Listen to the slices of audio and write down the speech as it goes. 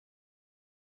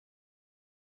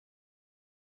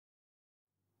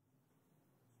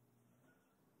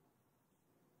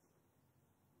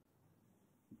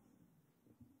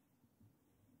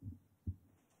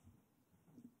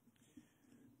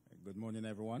Good morning,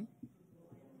 everyone.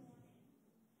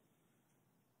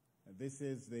 This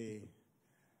is the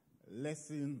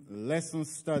lesson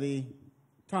study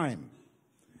time,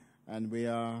 and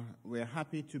we're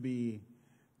happy to be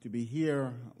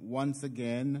here once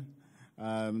again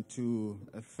to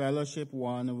fellowship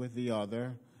one with the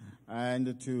other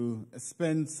and to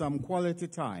spend some quality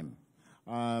time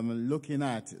looking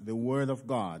at the Word of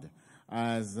God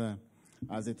as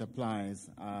it applies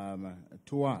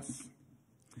to us.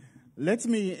 Let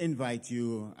me invite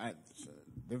you at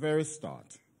the very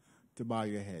start to bow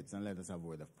your heads and let us have a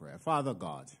word of prayer. Father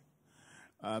God,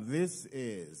 this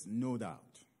is no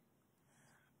doubt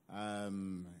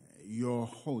your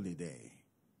holy day.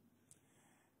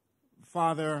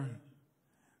 Father,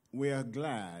 we are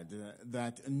glad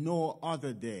that no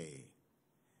other day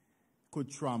could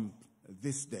trump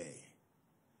this day.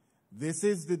 This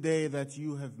is the day that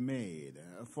you have made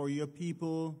for your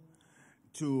people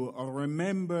to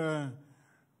remember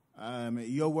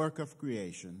your work of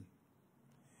creation.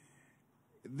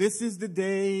 This is the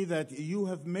day that you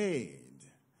have made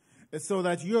so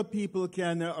that your people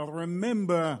can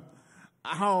remember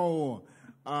how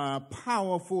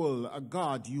powerful a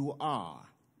God you are.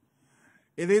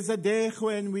 It is a day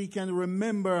when we can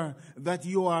remember that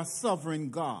you are sovereign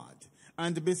God,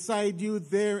 and beside you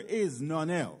there is none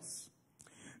else.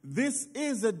 This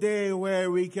is a day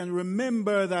where we can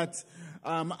remember that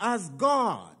as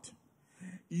God,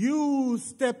 you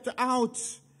stepped out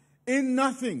in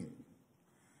nothing.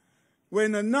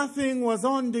 When nothing was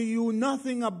under you,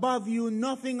 nothing above you,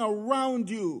 nothing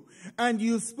around you, and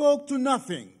you spoke to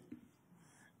nothing,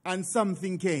 and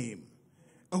something came.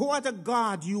 What a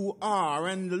God you are.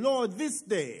 And Lord, this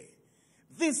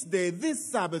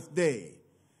Sabbath day,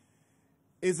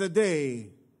 is a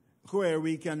day where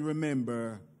we can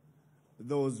remember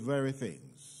those very things.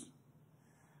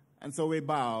 And so we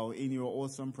bow in your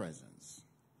awesome presence.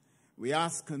 We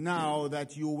ask now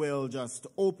that you will just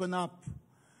open up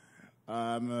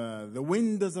the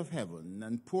windows of heaven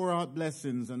and pour out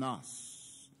blessings on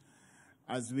us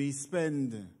as we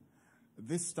spend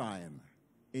this time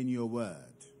in your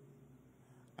word.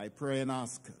 I pray and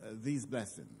ask these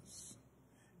blessings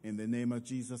in the name of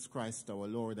Jesus Christ, our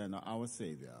Lord and our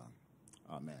Savior.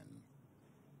 Amen.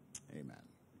 Amen.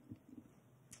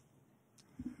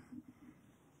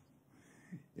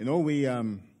 You know, we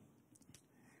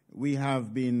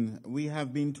have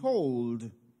been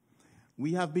told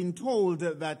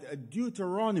that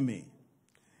Deuteronomy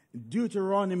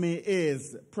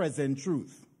is present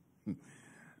truth.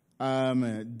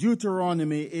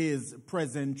 Deuteronomy is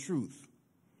present truth.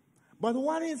 But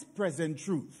what is present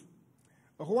truth?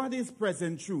 What is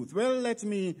present truth? Well, let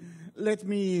me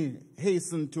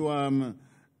hasten to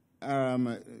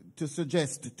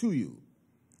suggest to you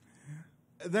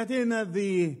that in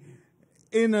the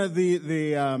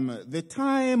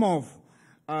time of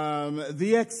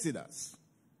the Exodus,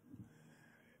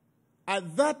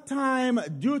 at that time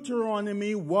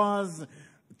Deuteronomy was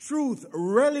truth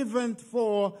relevant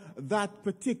for that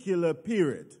particular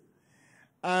period.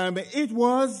 It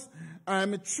was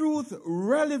truth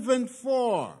relevant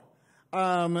for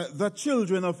the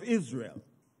children of Israel.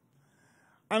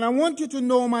 And I want you to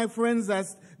know, my friends, that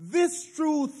this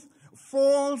truth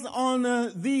falls on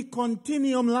the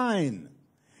continuum line.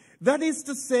 That is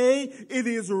to say, it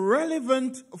is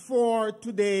relevant for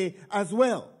today as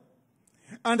well.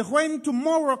 And when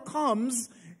tomorrow comes,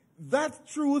 that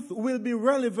truth will be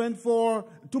relevant for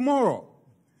tomorrow.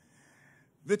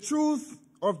 The truth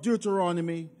of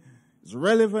Deuteronomy is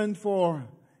relevant for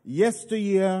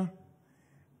yesteryear,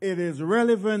 it is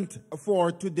relevant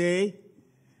for today,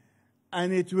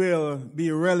 and it will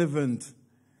be relevant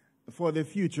for the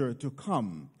future to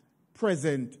come.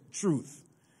 Present truth.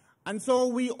 And so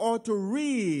we ought to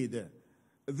read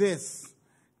this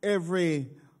every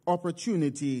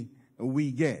opportunity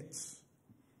we get.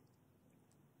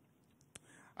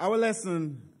 Our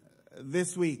lesson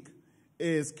this week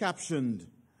is captioned,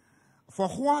 "For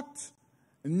what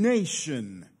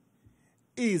nation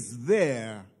is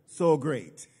there so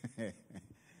great?"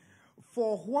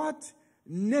 For what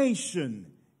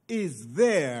nation is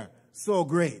there so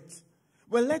great?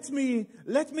 Well, let me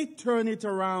turn it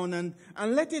around and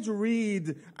let it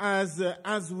read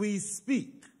as we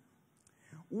speak.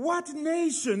 What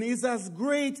nation is as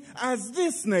great as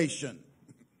this nation?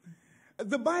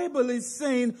 The Bible is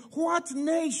saying, what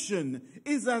nation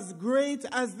is as great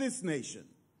as this nation?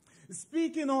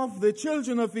 Speaking of the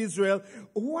children of Israel,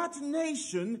 what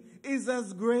nation is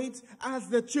as great as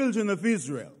the children of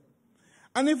Israel?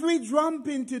 And if we jump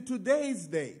into today's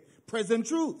day, present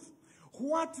truth,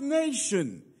 what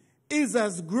nation is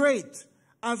as great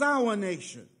as our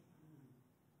nation?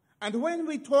 And when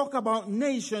we talk about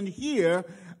nation here,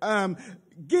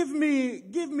 give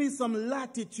me some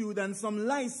latitude and some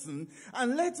license,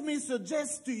 and let me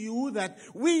suggest to you that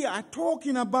we are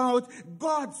talking about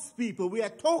God's people. We are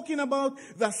talking about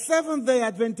the Seventh-day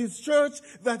Adventist Church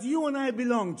that you and I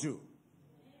belong to.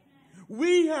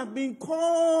 We have been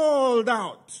called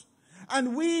out,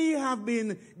 and we have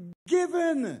been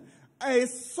given a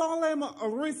solemn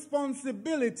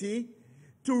responsibility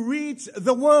to reach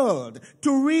the world,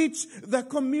 to reach the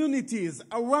communities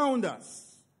around us.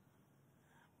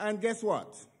 And guess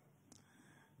what?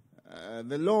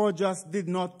 The Lord just did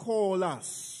not call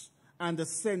us and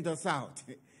send us out.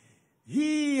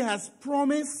 He has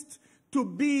promised to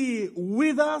be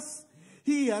with us.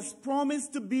 He has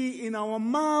promised to be in our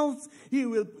mouths. He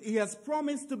has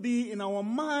promised to be in our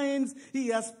minds. He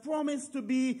has promised to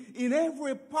be in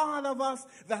every part of us,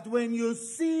 that when you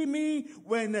see me,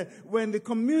 when the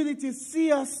community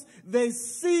see us, they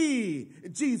see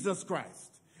Jesus Christ.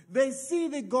 They see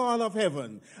the God of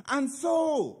heaven. And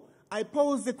so I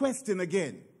pose the question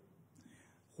again.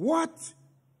 What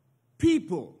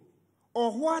people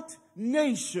or what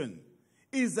nation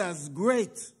is as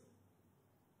great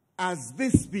as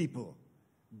this people,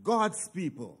 God's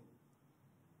people,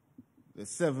 the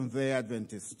Seventh-day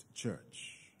Adventist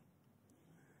Church?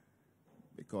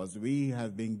 Because we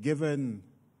have been given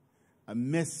a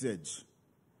message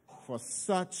for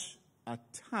such a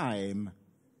time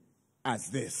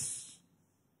as this.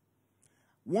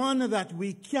 One that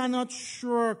we cannot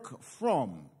shirk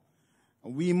from.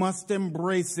 We must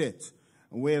embrace it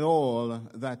with all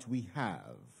that we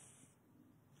have.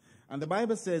 And the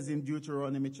Bible says in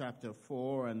Deuteronomy chapter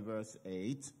 4 and verse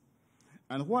 8,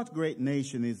 "And what great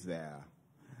nation is there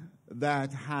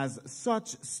that has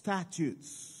such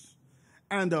statutes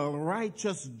and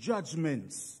righteous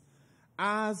judgments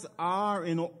as are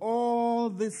in all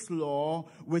this law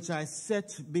which I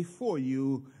set before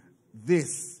you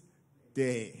this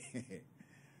day?"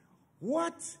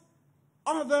 What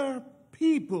other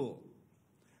people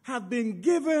have been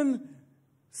given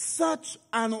such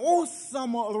an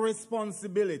awesome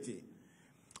responsibility?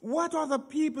 What other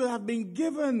people have been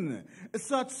given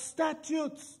such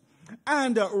statutes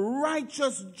and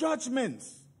righteous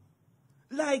judgments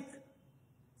like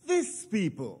these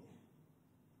people?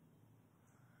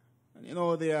 And you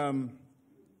know, the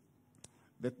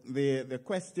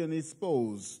question is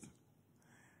posed,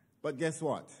 but guess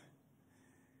what?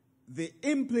 The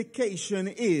implication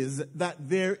is that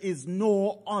there is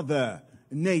no other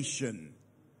nation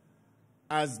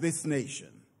as this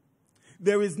nation.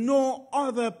 There is no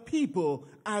other people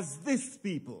as this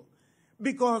people,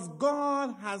 because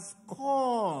God has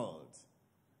called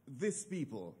this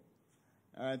people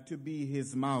to be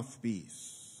his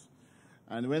mouthpiece.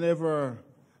 And whenever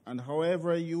and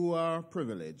however you are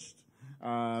privileged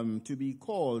to be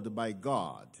called by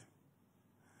God,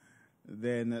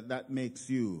 then that makes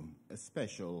you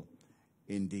special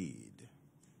indeed.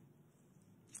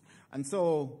 And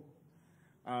so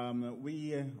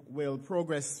we will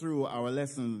progress through our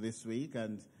lesson this week,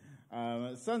 and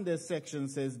Sunday's section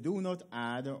says, "Do not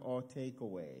add or take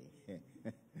away."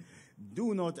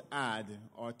 Do not add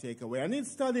or take away. And in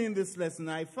studying this lesson,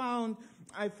 I found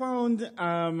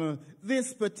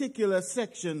this particular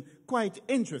section quite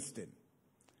interesting.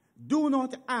 Do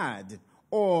not add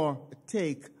or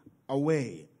take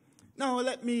away. Now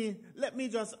let me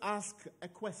just ask a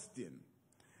question.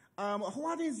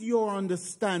 What is your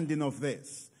understanding of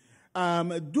this?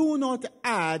 Do not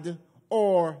add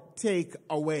or take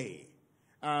away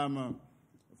from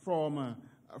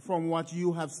what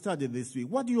you have studied this week.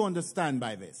 What do you understand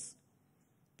by this?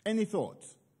 Any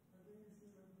thoughts?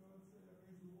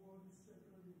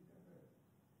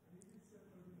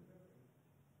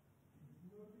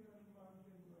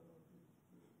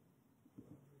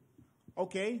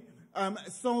 Okay.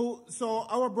 So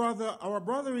our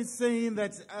brother is saying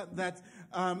that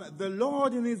the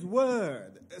Lord in his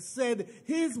word said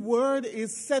his word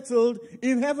is settled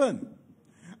in heaven.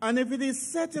 And if it is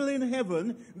settled in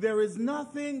heaven, there is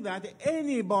nothing that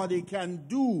anybody can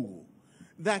do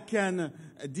that can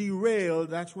derail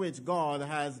that which God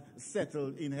has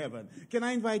settled in heaven. Can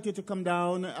I invite you to come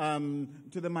down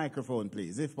to the microphone,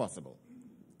 please, if possible?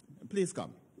 Please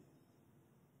come.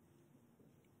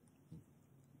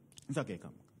 It's okay,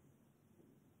 come.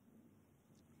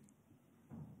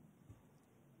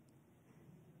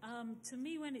 To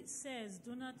me, when it says,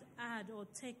 do not add or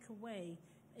take away,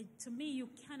 to me, you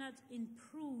cannot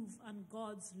improve on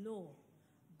God's law.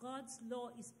 God's law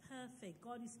is perfect.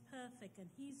 God is perfect, and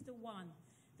he's the one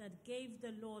that gave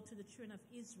the law to the children of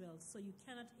Israel, so you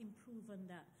cannot improve on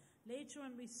that. Later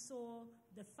on, we saw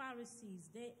the Pharisees,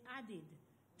 they added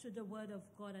to the word of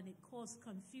God, and it caused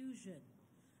confusion.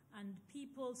 And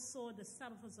people saw the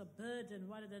Sabbath as a burden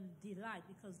rather than delight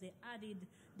because they added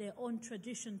their own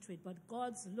tradition to it. But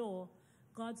God's law,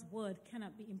 God's word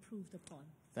cannot be improved upon.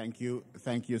 Thank you.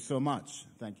 Thank you so much.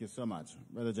 Thank you so much.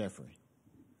 Brother Jeffrey.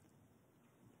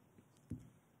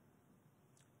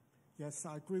 Yes,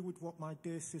 I agree with what my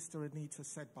dear sister Anita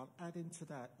said, but adding to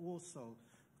that also,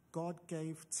 God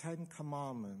gave 10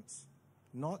 commandments,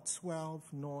 not 12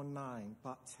 nor 9,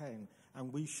 but 10.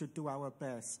 And we should do our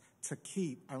best to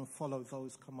keep and follow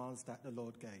those commands that the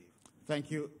Lord gave.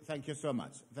 Thank you. Thank you so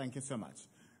much. Thank you so much.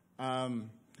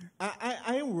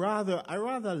 I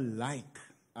rather like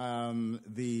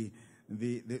the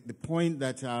point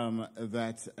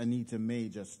that Anita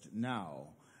made just now,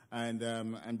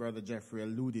 and Brother Jeffrey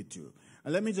alluded to.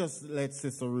 And let me just let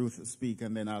Sister Ruth speak,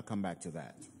 and then I'll come back to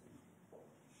that.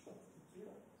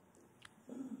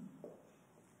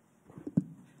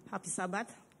 Happy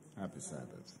Sabbath. Happy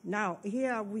Sabbath. Now,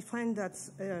 here we find that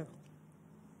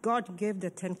God gave the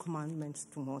 10 Commandments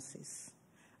to Moses.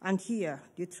 And here,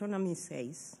 Deuteronomy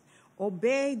says,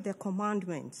 obey the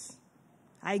commandments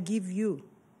I give you.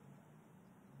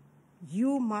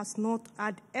 You must not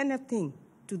add anything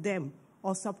to them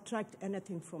or subtract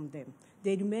anything from them.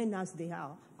 They remain as they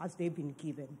are, as they've been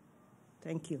given.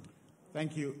 Thank you.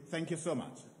 Thank you. Thank you so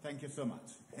much. Thank you so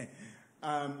much.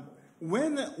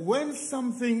 When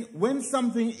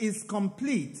something is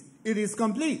complete, it is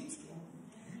complete.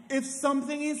 If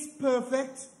something is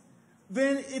perfect,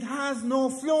 then it has no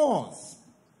flaws.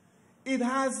 It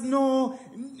has no,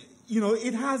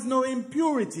 it has no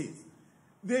impurities.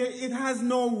 It has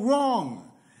no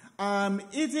wrong.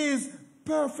 It is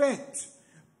perfect.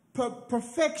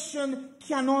 Perfection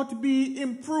cannot be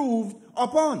improved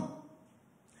upon.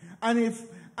 And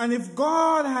if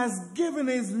God has given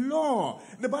his law,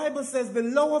 the Bible says the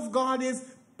law of God is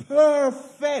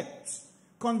perfect,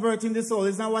 converting the soul.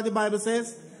 Isn't that what the Bible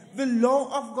says? The law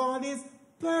of God is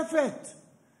perfect.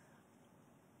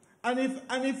 And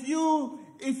if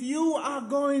you are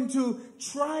going to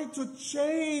try to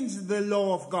change the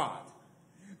law of God,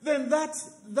 then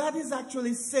that is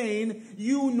actually saying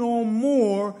you know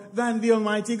more than the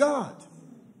Almighty God.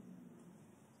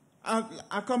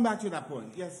 I'll come back to that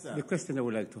point. Yes, sir. The question I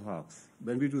would like to ask,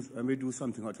 when we do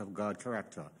something out of God's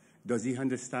character, does he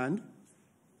understand?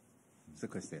 It's the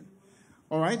question.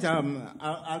 All right,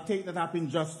 I'll take that up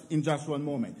in just one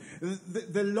moment.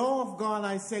 The law of God,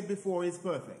 I said before, is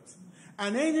perfect.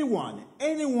 And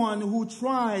anyone who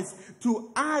tries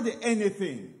to add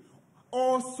anything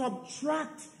or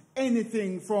subtract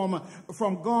anything from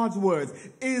God's words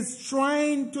is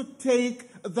trying to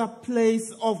take the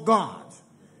place of God.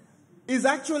 Is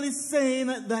actually saying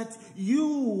that you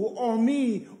or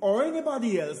me or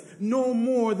anybody else know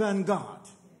more than God.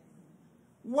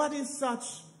 That is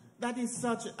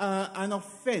such an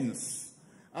offense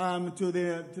to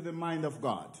the mind of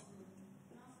God.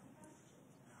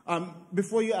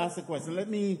 Before you ask the question, let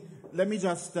me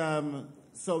just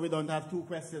so we don't have two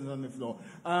questions on the floor.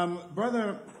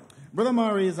 Brother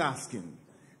Murray is asking,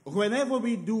 whenever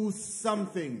we do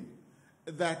something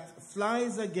that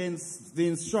flies against the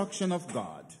instruction of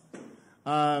God,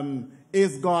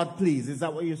 is God pleased? Is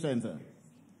that what you're saying, sir?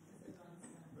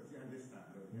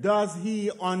 Does he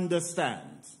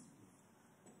understand?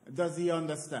 Does he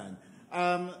understand?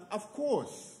 Of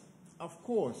course.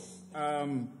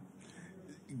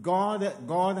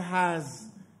 God has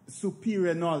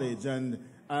superior knowledge and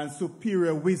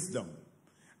superior wisdom.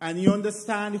 And he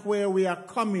understands where we are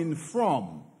coming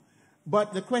from.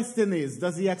 But the question is,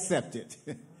 does he accept it?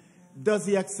 Does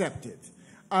he accept it?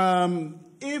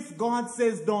 If God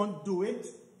says don't do it,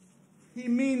 he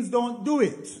means don't do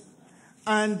it.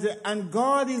 And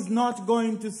God is not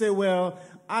going to say, well,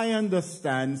 I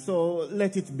understand, so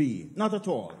let it be. Not at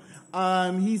all.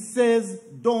 He says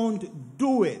don't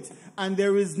do it. And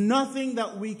there is nothing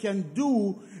that we can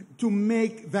do to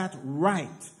make that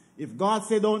right. If God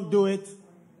said don't do it,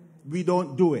 we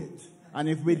don't do it. And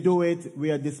if we do it,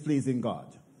 we are displeasing God.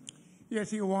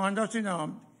 Yes, he warned us in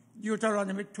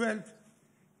Deuteronomy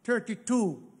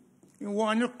 12:32. He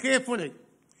warned you carefully.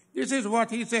 This is what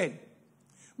he said.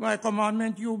 My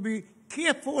commandment, you be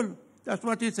careful. That's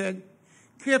what he said.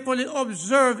 Carefully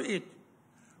observe it.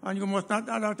 And you must not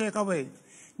allow take away.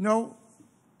 Now,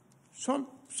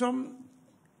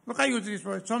 look, I use this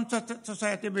word. Some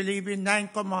society believe in 9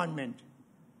 commandments.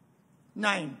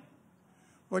 9.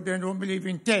 But they don't believe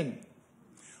in 10.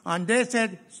 And they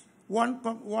said one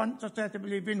society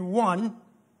believe in 1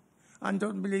 and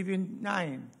don't believe in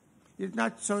 9. It's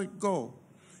not so it go.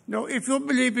 Now, if you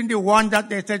believe in the 1 that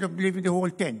they said, you believe in the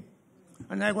whole 10.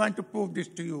 And I want to prove this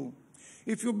to you.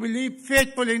 if you believe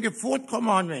faithfully in the fourth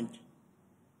commandment,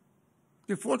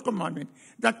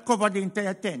 that covered the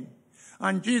entire 10.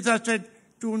 And Jesus said,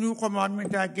 2 new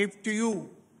commandments I give to you.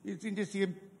 It's in the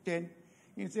same 10.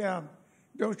 He said,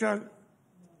 thou shalt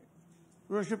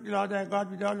worship the Lord thy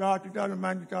God with all your heart, with all your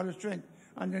mind, with all your strength.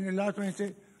 And then the last one, he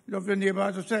said, love your neighbor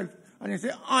as yourself. And he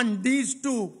said, on these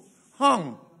 2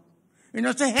 hung. You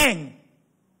know, say hang.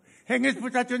 Hang is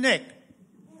put at your neck.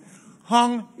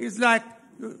 Hung is like,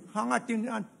 you hung a thing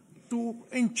on 2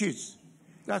 inches.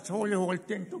 That's the whole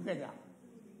thing together.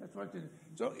 That's what it is.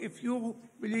 So if you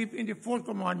believe in the fourth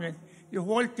commandment, the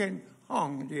whole 10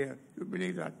 hung there. You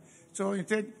believe that. So he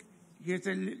said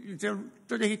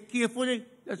carefully,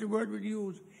 that's the word we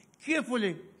use.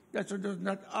 Carefully, that's what does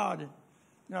not add,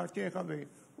 nor take away.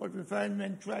 But we find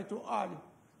men try to add,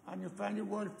 and you find the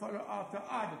word follow after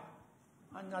add,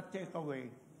 and not take away.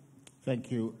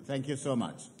 Thank you. Thank you so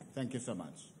much. Thank you so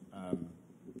much.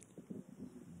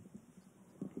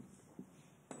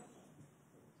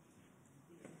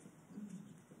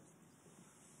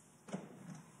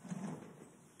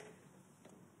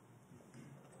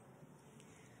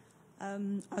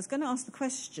 I was going to ask the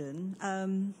question.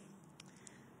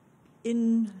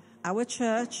 In our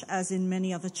church, as in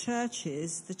many other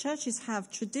churches, the churches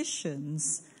have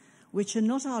traditions which are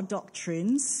not our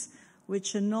doctrines,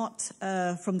 which are not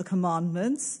from the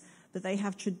commandments, but they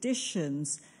have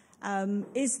traditions.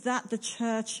 Is that the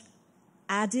church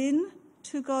adding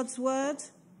to God's word?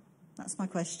 That's my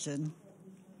question.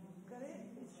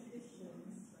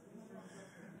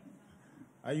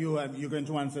 Are you going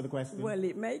to answer the question? Well,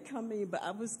 it may come in, but I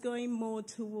was going more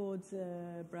towards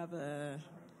Brother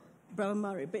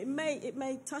Murray, but it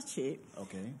may touch it.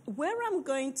 Okay. Where I'm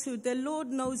going to, the Lord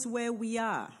knows where we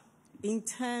are in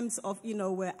terms of,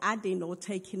 we're adding or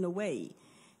taking away.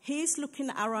 He's looking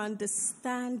at our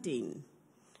understanding.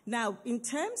 Now, in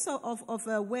terms of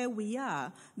where we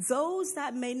are, those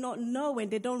that may not know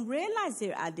and they don't realize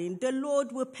they're adding, the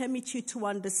Lord will permit you to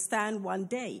understand one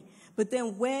day. But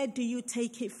then where do you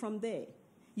take it from there?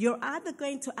 You're either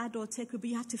going to add or take it, but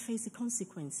you have to face the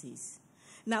consequences.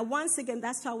 Now, once again,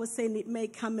 that's why I was saying it may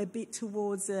come a bit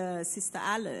towards Sister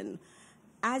Allen,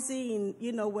 as in,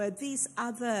 where these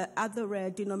other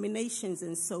denominations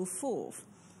and so forth.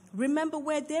 Remember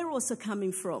where they're also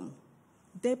coming from.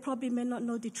 They probably may not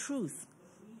know the truth.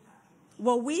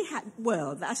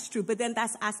 Well, that's true, but then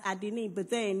that's us adding in. But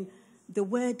then the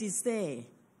word is there.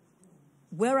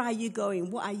 Where are you going?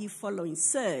 What are you following?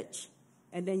 Search,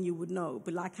 and then you would know.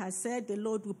 But like I said, the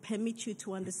Lord will permit you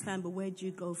to understand, but where do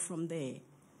you go from there?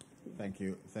 Thank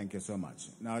you. Thank you so much.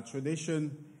 Now,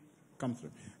 tradition, come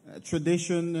through.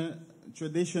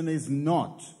 Tradition is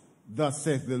not, thus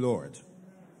saith the Lord.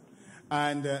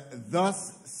 And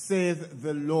thus saith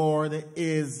the Lord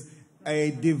is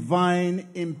a divine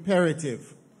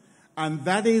imperative. And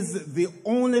that is the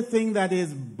only thing that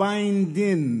is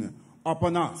binding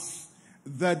upon us.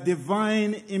 The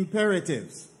divine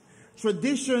imperatives.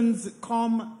 Traditions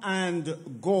come and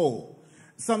go.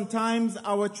 Sometimes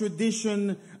our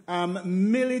tradition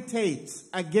militates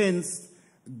against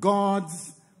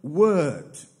God's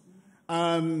word.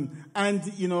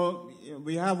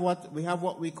 We have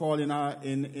what we call in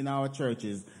our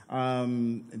churches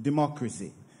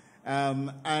democracy.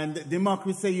 And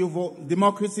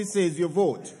democracy says you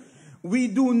vote. We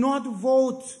do not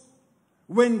vote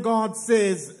when God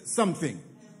says something.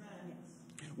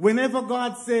 Whenever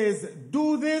God says,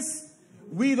 do this,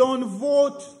 we don't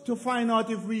vote to find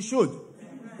out if we should.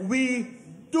 We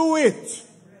do it.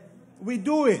 We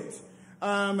do it.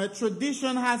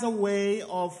 Tradition has a way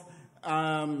of,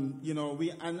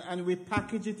 we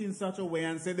package it in such a way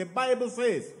and say, the Bible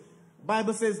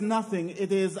says nothing.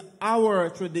 It is our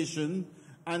tradition,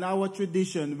 and our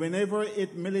tradition, whenever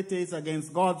it militates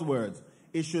against God's words,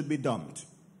 it should be dumped.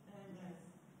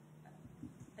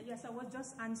 Yes, I was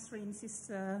just answering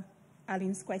Sister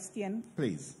Aline's question.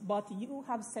 Please. But you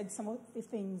have said some of the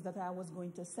things that I was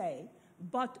going to say.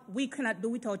 But we cannot do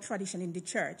without tradition in the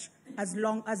church, as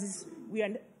long as we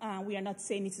are not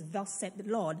saying it's thus said the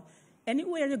Lord.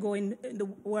 Anywhere you go in the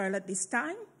world at this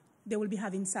time, they will be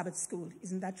having Sabbath school.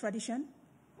 Isn't that tradition?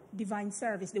 Divine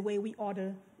service, the way we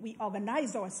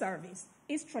organize our service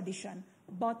is tradition,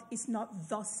 but it's not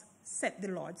thus said the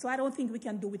Lord. So I don't think we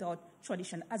can do without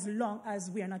tradition, as long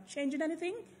as we are not changing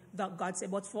anything that God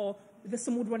said. But for the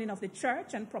smooth running of the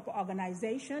church and proper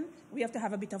organization, we have to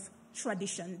have a bit of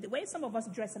tradition. The way some of us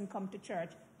dress and come to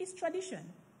church is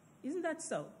tradition. Isn't that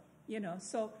so?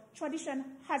 So tradition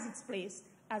has its place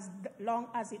as long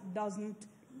as it doesn't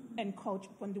encroach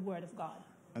upon the word of God.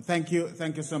 Thank you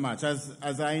so much.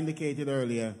 As I indicated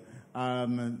earlier,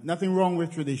 nothing wrong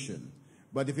with tradition.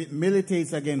 But if it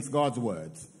militates against God's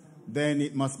words, then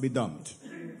it must be dumped.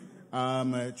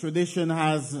 Tradition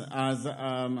has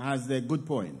their good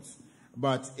points,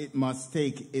 but it must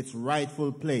take its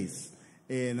rightful place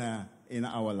in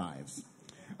our lives.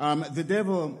 The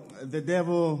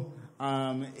devil,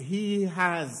 he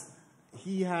has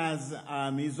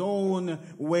his own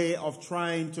way of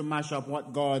trying to mash up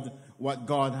what God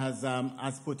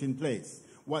has put in place,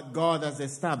 what God has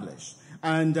established,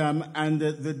 and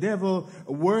the devil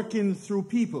working through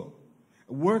people,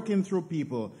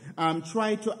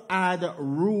 try to add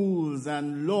rules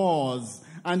and laws,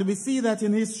 and we see that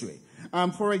in history.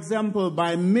 For example,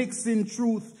 by mixing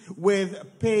truth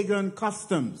with pagan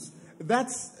customs,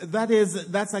 that's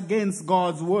against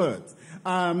God's word.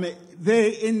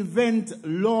 They invent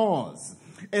laws,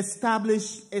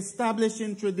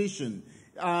 establishing tradition.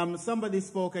 Somebody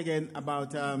spoke again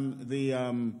about the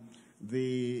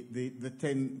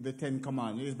Ten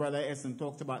Commandments. His brother Essen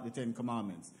talked about the 10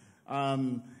 Commandments.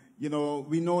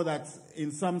 We know that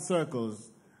in some circles,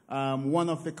 one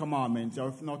of the commandments, or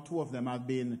if not two of them, have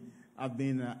been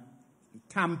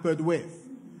tampered with.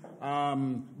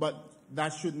 But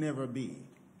that should never be.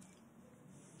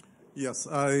 Yes,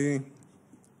 I'm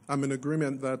in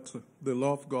agreement that the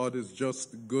law of God is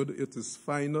just good, it is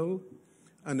final,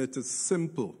 and it is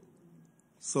simple,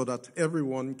 so that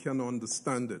everyone can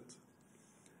understand it.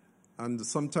 And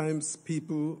sometimes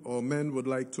people or men would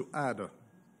like to add.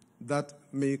 That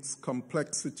makes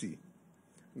complexity.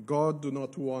 God do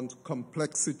not want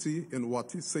complexity in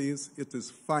what he says. It is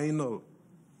final,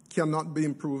 cannot be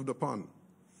improved upon.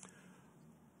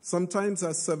 Sometimes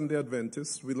as Seventh-day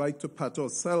Adventists, we like to pat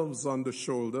ourselves on the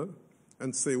shoulder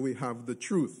and say we have the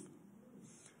truth.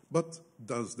 But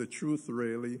does the truth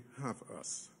really have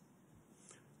us?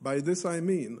 By this I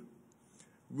mean,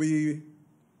 we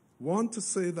want to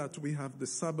say that we have the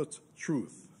Sabbath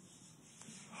truth.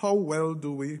 How well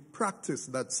do we practice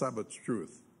that Sabbath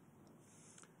truth?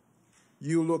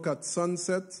 You look at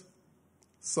sunset,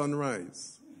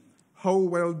 sunrise. How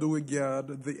well do we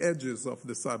guard the edges of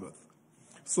the Sabbath?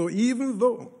 So even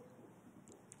though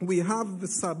we have the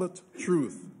Sabbath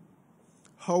truth,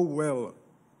 how well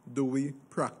do we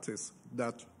practice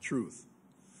that truth?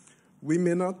 We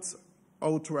may not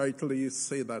outrightly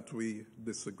say that we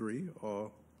disagree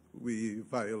or we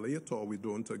violate or we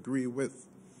don't agree with,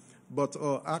 but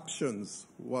our actions,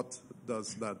 what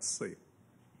does that say?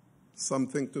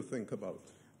 Something to think about.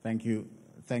 Thank you.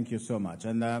 Thank you so much.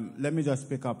 And let me just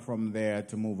pick up from there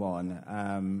to move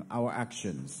on. Our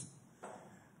actions.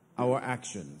 Our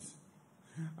actions.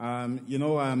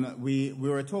 We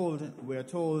were told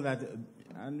that,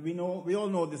 and we all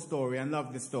know the story and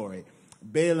love the story.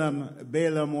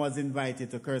 Balaam was invited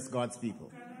to curse God's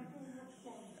people.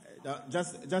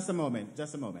 Just a moment, sir.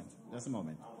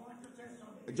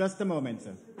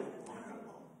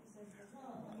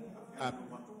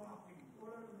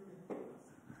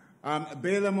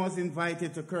 Balaam was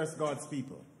invited to curse God's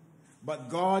people. But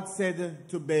God said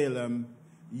to Balaam,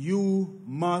 you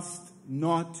must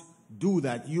not do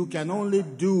that. You can only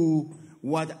do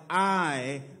what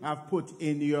I have put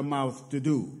in your mouth to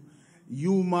do.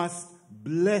 You must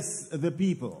bless the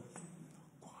people.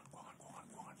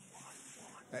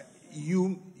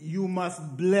 You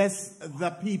must bless the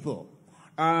people.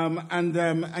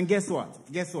 And guess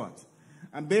what?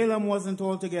 And Balaam wasn't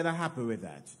altogether happy with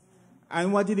that.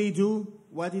 And what did he do?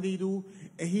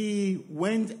 He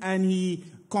went and he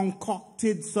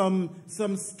concocted some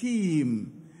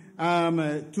scheme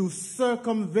to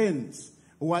circumvent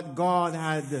what God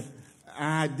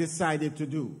had decided to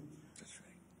do. That's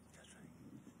right.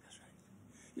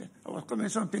 Yeah, I was coming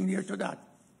something near to that.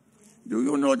 Do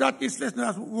you know that this lesson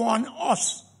has warned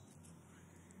us?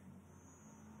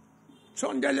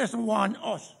 Sunday lesson warned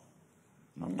us.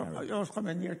 I was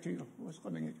coming near to you.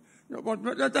 No, but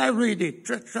let I read it.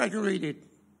 Try to read it.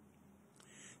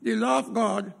 The law of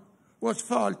God was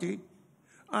faulty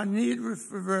and need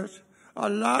reverse. A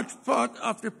large part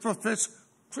of the professed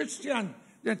Christian,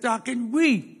 they're talking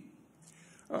we,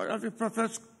 of the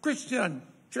professed Christian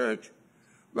church,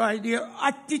 by their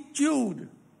attitude,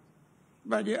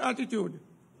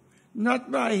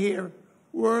 not by their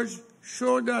words,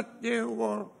 show that they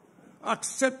were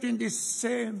accepting the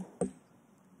same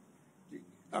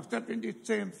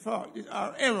fault,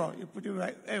 our error, you put it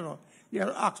right, error. They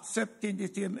are accepting the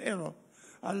same error.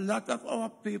 A lot of our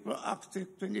people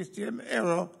accepting the same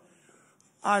error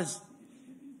as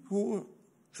who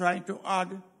trying to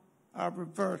add or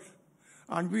reverse.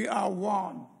 And we are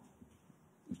warned.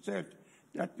 He said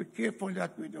that be careful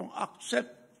that we don't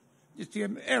accept the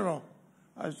same error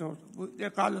as those, they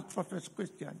call it professed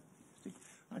Christian.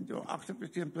 And don't accept the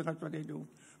same thing as what they do.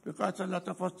 because a lot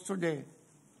of us today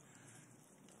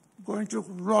going to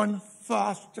run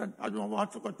fast, and I don't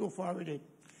want to go too far with it.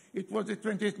 It was the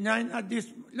 29th of this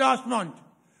last month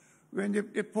when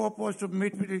the Pope was to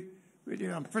meet with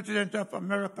the President of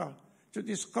America to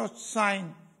discuss,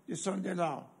 sign the Sunday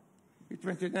law. The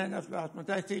 29th of last month.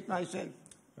 I see it myself.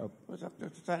 Was up there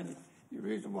to sign it. The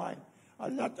reason why a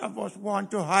lot of us want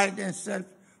to hide themselves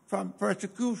from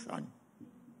persecution.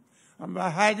 And by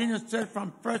hiding yourself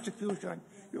from persecution,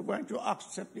 you're going to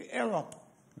accept the error.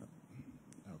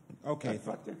 Okay. That's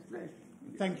what takes place.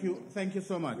 Thank you. Thank you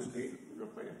so much.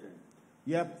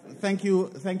 Yep. Thank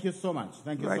you so much.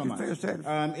 Thank you so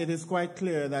much. It is quite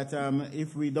clear that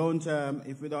if we don't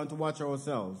watch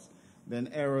ourselves, then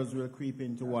errors will creep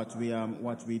into what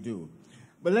we do.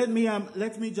 But let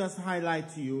me just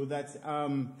highlight to you that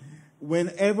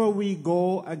whenever we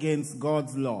go against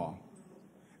God's law,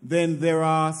 then there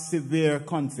are severe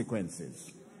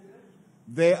consequences.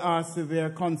 There are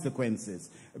severe consequences.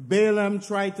 Balaam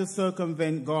tried to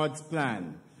circumvent God's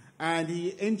plan, and he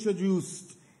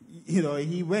introduced,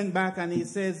 he went back and he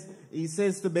says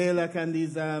to Balak and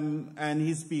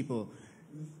his people,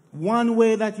 one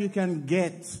way that you can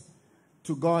get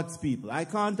to God's people, I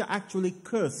can't actually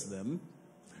curse them,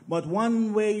 but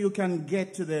one way you can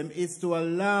get to them is to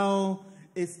allow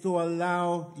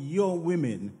your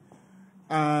women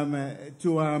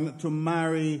to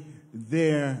marry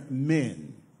their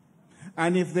men.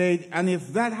 And if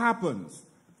that happens,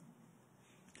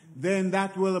 then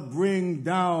that will bring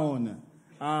down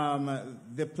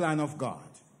the plan of God.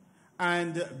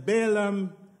 And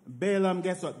Balaam,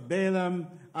 guess what? Balaam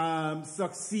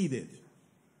succeeded.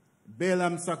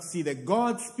 Balaam succeeded.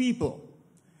 God's people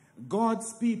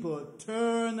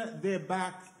turned their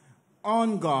back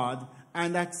on God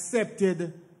and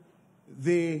accepted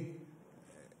the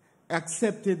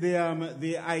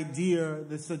idea,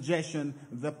 the suggestion,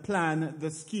 the plan, the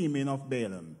scheming of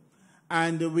Balaam.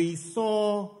 And we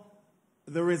saw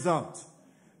the result.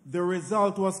 The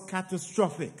result was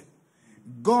catastrophic.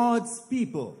 God's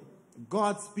people,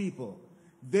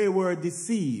 they were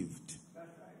deceived.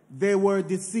 They were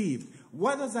deceived.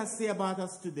 What does that say about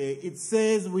us today? It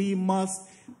says we must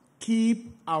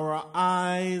keep our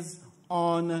eyes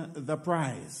on the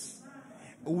prize.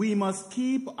 We must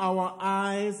keep our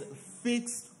eyes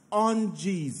fixed on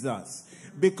Jesus,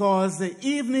 because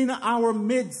even in our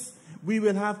midst, we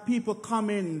will have people come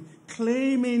in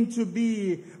claiming to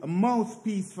be a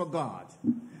mouthpiece for God.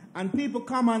 And people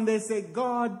come and they say,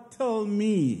 God told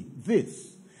me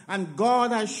this, and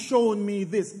God has shown me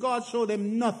this. God showed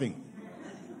them nothing.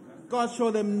 God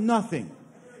showed them nothing.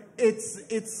 It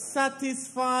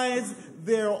satisfies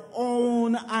their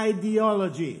own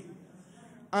ideology.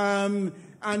 And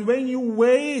when you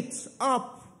weigh it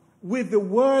up with the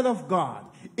Word of God,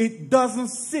 it doesn't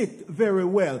sit very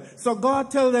well. So God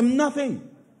tells them nothing.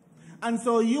 And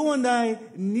so you and I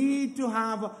need to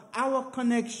have our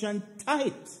connection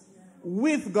tight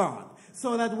with God,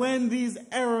 so that when these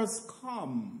errors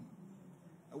come,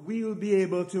 we'll be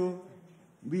able to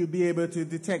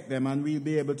detect them, and we'll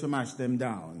be able to mash them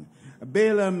down.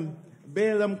 Balaam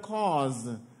caused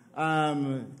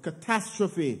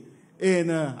catastrophe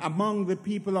among the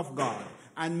people of God,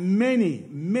 and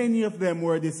many of them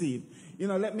were deceived.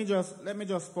 Let me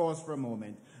just pause for a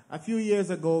moment. A few years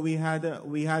ago, we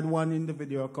had one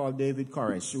individual called David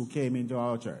Koresh who came into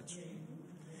our church.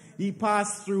 He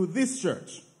passed through this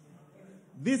church,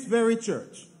 this very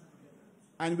church,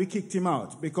 and we kicked him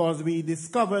out because we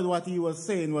discovered what he was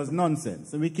saying was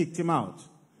nonsense, and we kicked him out.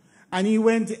 And he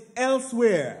went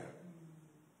elsewhere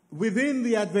within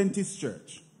the Adventist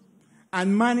church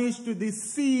and managed to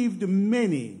deceive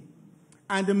many.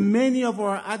 And many of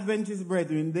our Adventist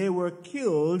brethren, they were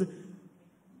killed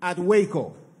at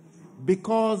Waco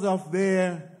because of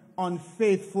their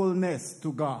unfaithfulness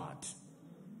to God,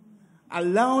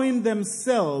 allowing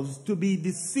themselves to be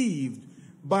deceived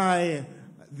by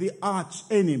the arch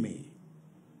enemy.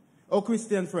 Oh,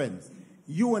 Christian friends,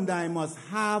 you and I must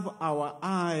have our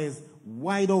eyes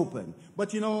wide open.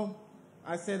 But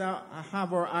I said I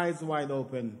have our eyes wide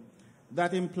open.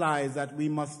 That implies that we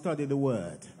must study the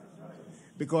Word.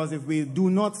 Because if we do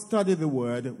not study the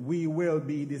Word, we will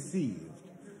be deceived.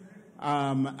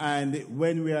 And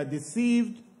when we are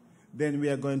deceived, then we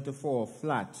are going to fall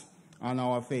flat on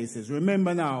our faces.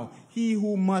 Remember now, he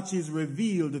who much is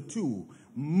revealed to,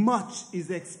 much is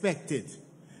expected.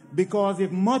 Because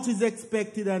if much is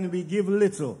expected and we give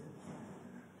little,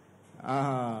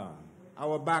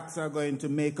 our backs are going to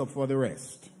make up for the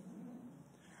rest.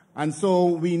 And so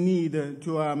we need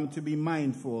to be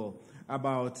mindful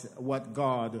about what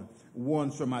God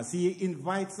wants from us. He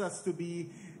invites us to be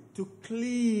to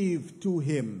cleave to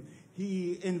him.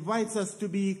 He invites us to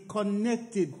be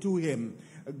connected to him.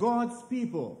 God's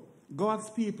people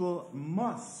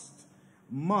must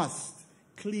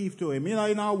cleave to him. You know,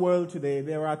 in our world today,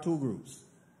 there are two groups.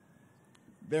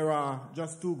 There are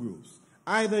just two groups.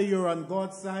 Either you're on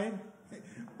God's side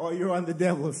or you're on the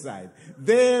devil's side.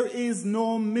 There is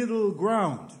no middle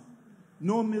ground.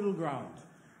 No middle ground.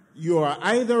 You are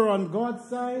either on God's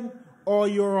side or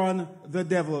you're on the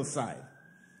devil's side.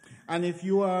 And if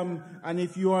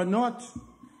you're not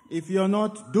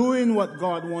doing what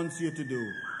God wants you to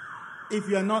do, if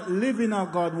you're not living how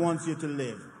God wants you to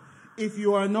live, if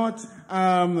you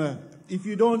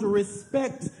don't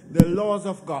respect the laws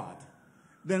of God,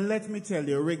 then let me tell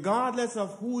you, regardless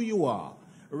of who you are,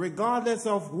 regardless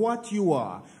of what you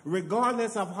are,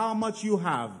 regardless of how much you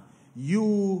have,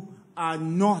 you are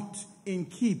not in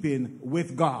keeping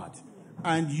with God,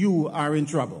 and you are in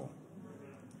trouble.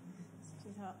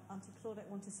 Sweetheart, Auntie Claudette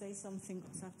want to say something,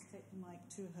 because I have to take the mic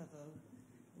to her, though.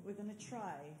 We're going to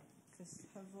try, because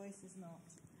her voice is not.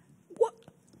 What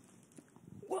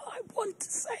I want to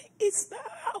say is that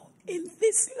how in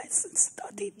this lesson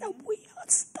study that we are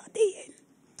studying,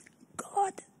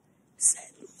 God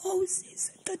sent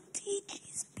Moses to teach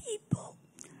his people,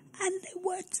 and they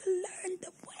were to learn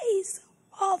the ways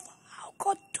of how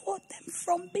God taught them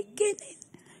from beginning.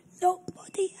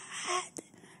 Nobody had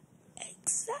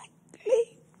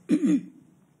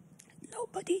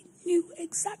nobody knew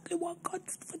exactly what God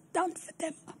had done for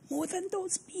them more than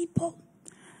those people.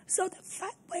 So the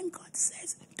fact when God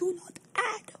says, do not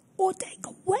add or take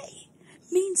away,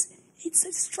 means it's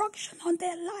instruction on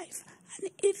their life.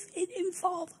 And if it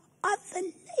involves other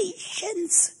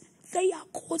nations, they are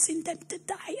causing them to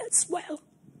die as well.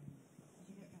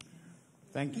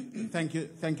 Thank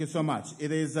you so much.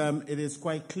 It is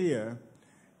quite clear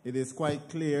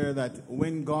that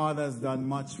when God has done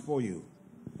much for you,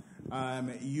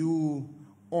 you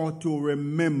ought to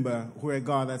remember where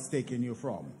God has taken you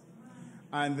from.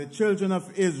 And the children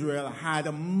of Israel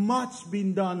had much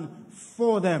been done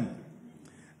for them.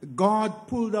 God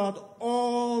pulled out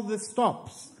all the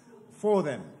stops for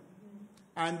them.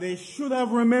 And they should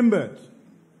have remembered.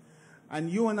 And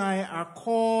you and I are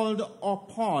called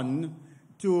upon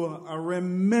to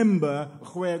remember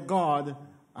where God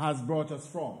has brought us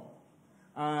from.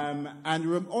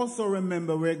 And also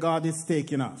remember where God is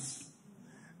taking us.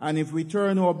 And if we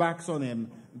turn our backs on him,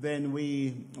 then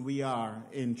we are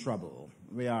in trouble.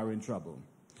 We are in trouble.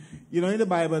 You know, in the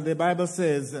Bible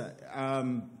says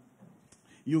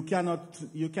you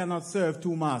cannot serve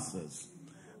two masters.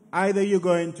 Either you're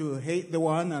going to hate the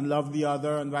one and love the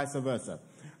other, and vice versa.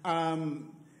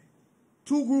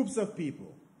 Two groups of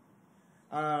people.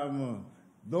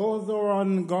 Those who are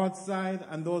on God's side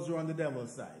and those who are on the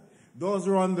devil's side. Those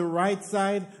who are on the right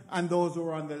side and those who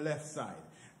are on the left side.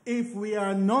 If we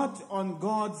are not on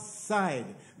God's side,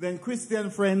 then Christian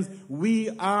friends, we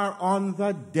are on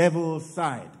the devil's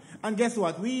side. And guess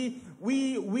what? We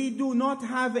do not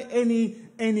have any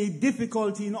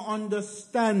difficulty in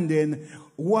understanding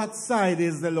what side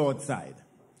is the Lord's side.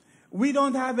 We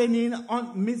don't have any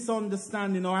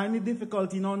misunderstanding or any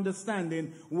difficulty in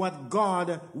understanding what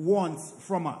God wants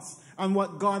from us and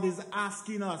what God is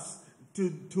asking us to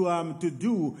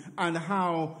do and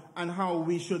how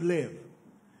we should live.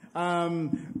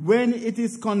 When it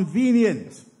is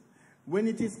convenient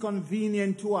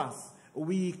to us,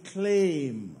 we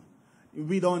claim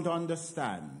we don't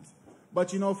understand.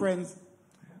 But you know, friends,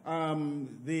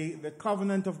 the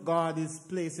covenant of God is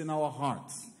placed in our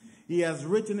hearts. He has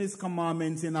written his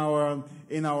commandments in our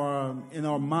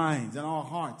minds, in our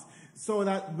hearts, so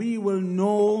that we will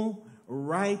know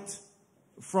right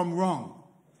from wrong.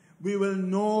 We will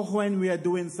know when we are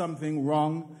doing something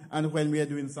wrong and when we are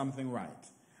doing something right.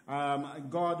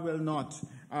 God will not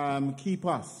keep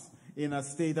us in a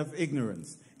state of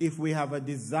ignorance if we have a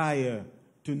desire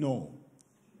to know.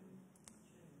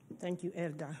 Thank you,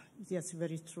 Elder. Yes,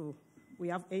 very true. We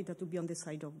have either to be on the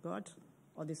side of God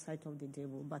or the side of the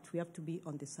devil, but we have to be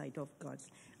on the side of God.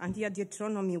 And here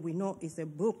Deuteronomy, we know, is a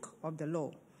book of the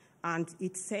law. And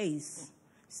it says,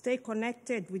 stay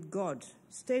connected with God.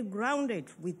 Stay grounded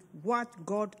with what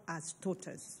God has taught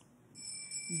us.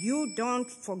 You don't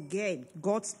forget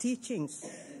God's teachings.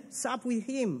 Sup with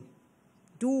him.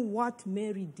 Do what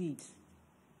Mary did.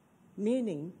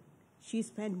 Meaning, she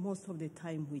spent most of the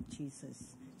time with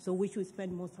Jesus. So we should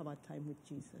spend most of our time with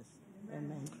Jesus.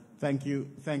 Amen. Thank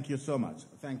you so much.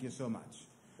 Thank you so much.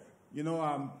 You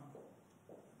know,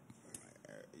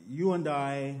 you and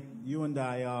I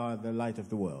are the light of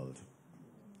the world.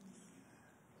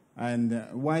 And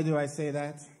why do I say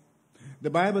that?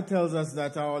 The Bible tells us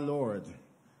that our Lord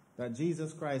that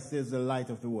Jesus Christ is the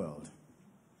light of the world.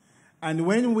 And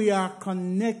when we are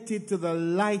connected to the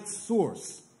light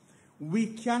source, we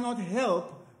cannot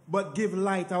help but give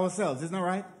light ourselves. Isn't that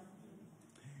right?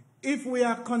 If we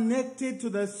are connected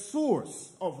to the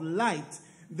source of light,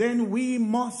 then we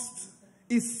must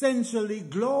essentially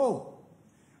glow.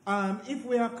 If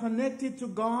we are connected to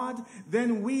God,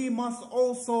 then we must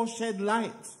also shed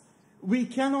light. We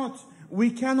cannot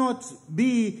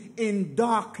be in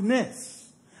darkness,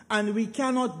 and we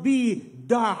cannot be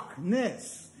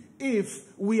darkness if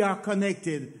we are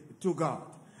connected to God.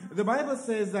 The Bible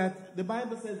says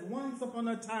once upon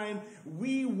a time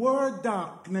we were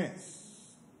darkness.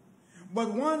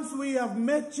 But once we have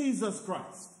met Jesus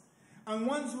Christ, and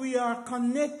once we are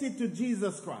connected to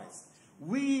Jesus Christ,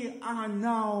 we are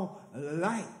now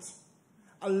light.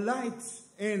 A light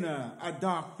in a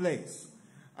dark place.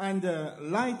 And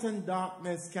light and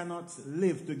darkness cannot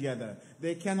live together.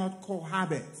 They cannot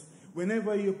cohabit.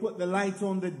 Whenever you put the light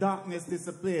on, the darkness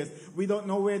disappears. We don't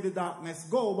know where the darkness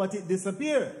goes, but it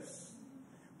disappears.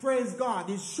 Praise God.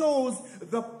 It shows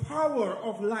the power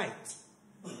of light.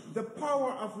 The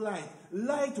power of light.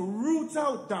 Light roots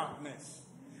out darkness.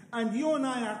 And you and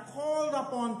I are called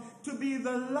upon to be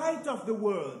the light of the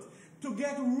world, to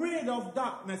get rid of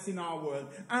darkness in our world.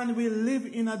 And we live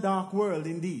in a dark world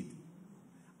indeed.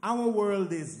 Our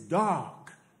world is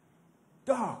dark.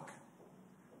 Dark.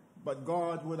 But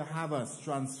God would have us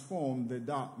transform the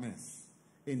darkness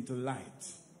into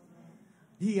light.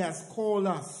 He has called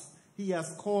us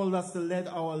to let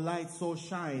our light so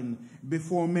shine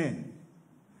before men,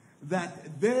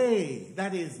 that they,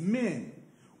 that is men,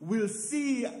 will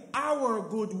see our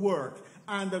good work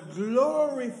and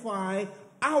glorify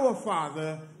our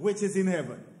Father which is in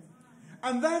heaven.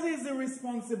 And that is the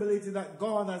responsibility that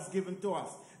God has given to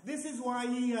us. This is why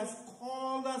He has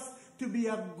called us to be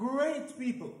a great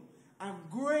people, a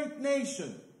great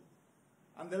nation.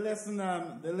 And the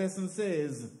lesson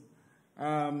says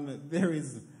there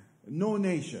is no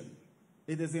nation.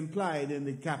 It is implied in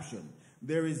the caption.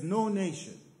 There is no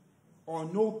nation or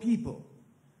no people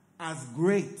as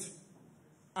great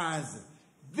as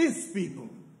this people.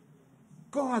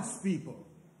 God's people.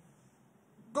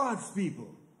 God's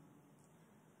people.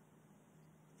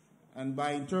 And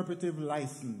by interpretive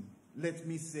license, let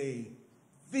me say,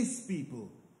 this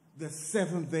people, the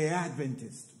Seventh-day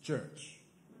Adventist Church.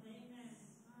 Amen.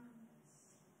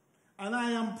 And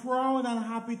I am proud and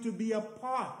happy to be a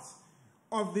part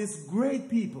of this great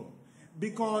people,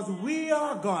 because we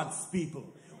are God's people.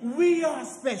 We are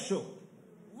special.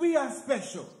 We are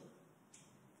special.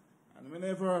 And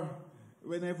whenever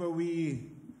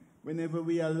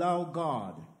we allow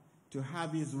God to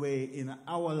have His way in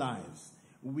our lives,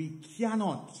 we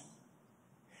cannot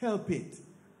help it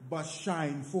but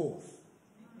shine forth.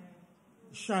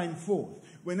 Shine forth.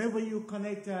 Whenever you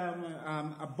connect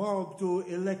a bulb to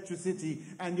electricity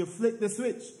and you flick the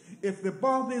switch, if the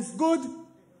bulb is good,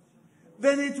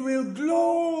 then it will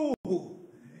glow.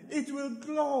 It will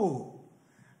glow.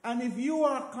 And if you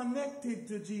are connected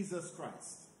to Jesus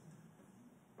Christ,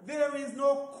 there is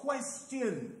no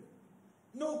question,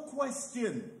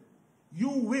 you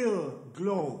will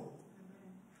glow.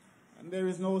 And there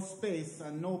is no space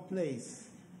and no place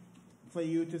for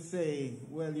you to say,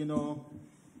 well, you know,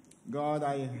 God,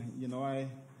 I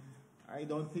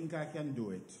don't think I can do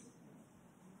it.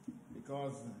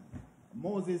 Because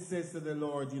Moses says to the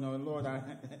Lord, Lord,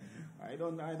 I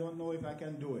don't know if I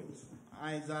can do it.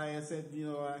 Isaiah said,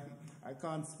 I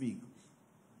can't speak.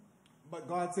 But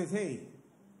God says, hey,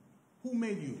 who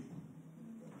made you?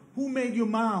 Who made your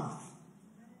mouth?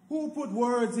 Who put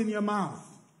words in your mouth?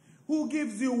 Who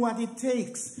gives you what it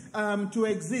takes to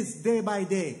exist day by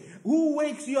day? Who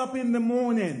wakes you up in the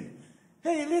morning?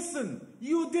 Hey, listen,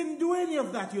 you didn't do any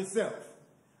of that yourself.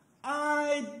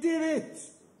 I did it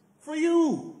for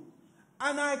you.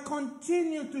 And I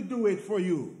continue to do it for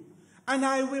you. And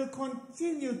I will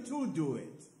continue to do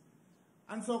it.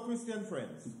 And so, Christian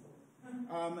friends,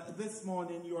 this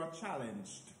morning you are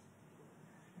challenged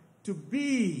to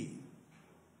be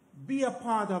a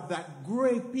part of that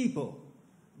great people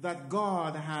that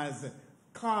God has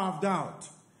carved out.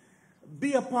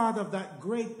 Be a part of that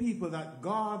great people that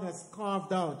God has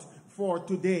carved out for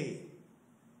today,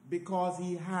 because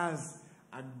He has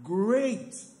a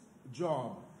great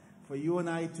job for you and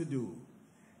I to do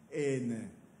in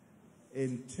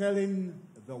telling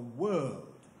the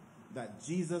world that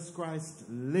Jesus Christ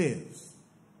lives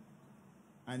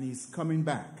and He's coming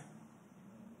back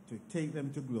to take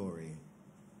them to glory.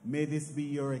 May this be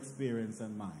your experience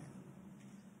and mine.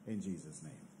 In Jesus'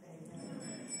 name.